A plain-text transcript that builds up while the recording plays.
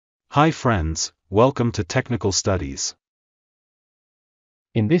Hi friends, welcome to Technical Studies.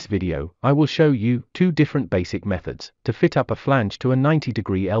 In this video, I will show you two different basic methods to fit up a flange to a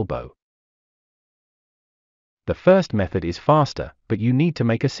 90-degree elbow. The first method is faster, but you need to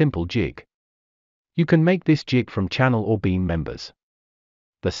make a simple jig. You can make this jig from channel or beam members.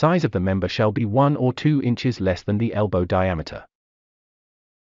 The size of the member shall be 1 or 2 inches less than the elbow diameter.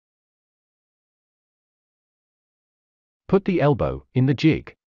 Put the elbow in the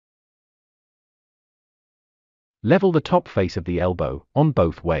jig. Level the top face of the elbow on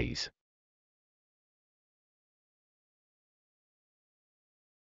both ways.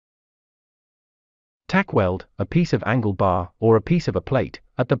 Tack weld a piece of angle bar or a piece of a plate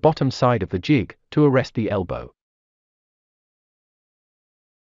at the bottom side of the jig to arrest the elbow.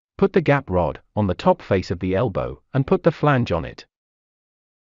 Put the gap rod on the top face of the elbow and put the flange on it.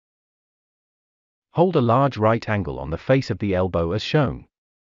 Hold a large right angle on the face of the elbow as shown.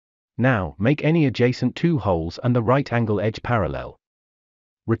 Now, make any adjacent 2 holes and the right angle edge parallel.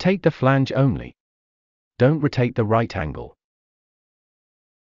 Rotate the flange only. Don't rotate the right angle.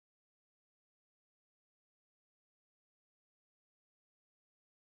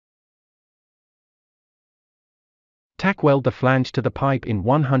 Tack weld the flange to the pipe in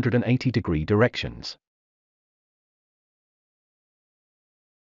 180-degree directions.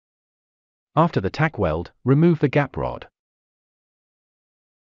 After the tack weld, remove the gap rod.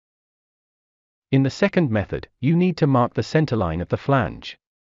 In the second method, you need to mark the center line of the flange.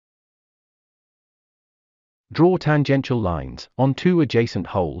 Draw tangential lines on 2 adjacent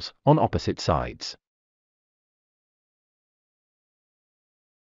holes on opposite sides.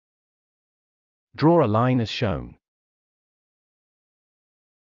 Draw a line as shown.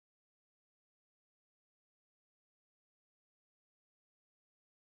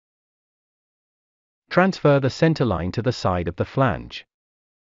 Transfer the center line to the side of the flange.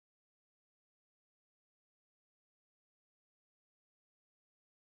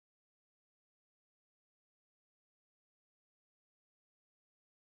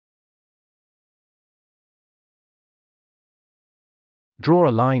 Draw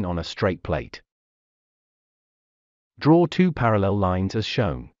a line on a straight plate. Draw 2 parallel lines as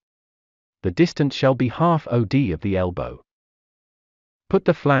shown. The distance shall be half OD of the elbow. Put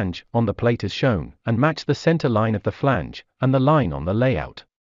the flange on the plate as shown, and match the center line of the flange and the line on the layout.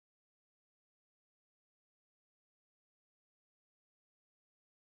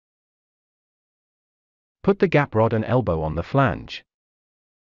 Put the gap rod and elbow on the flange.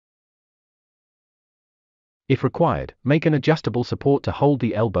 If required, make an adjustable support to hold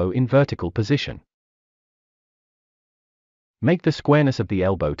the elbow in vertical position. Make the squareness of the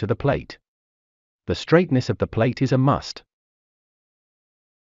elbow to the plate. The straightness of the plate is a must.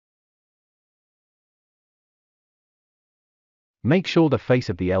 Make sure the face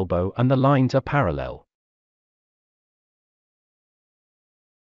of the elbow and the lines are parallel.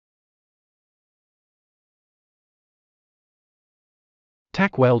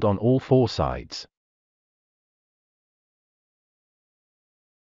 Tack weld on all 4 sides.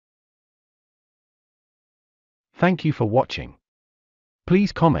 Thank you for watching.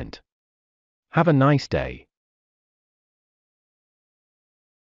 Please comment. Have a nice day.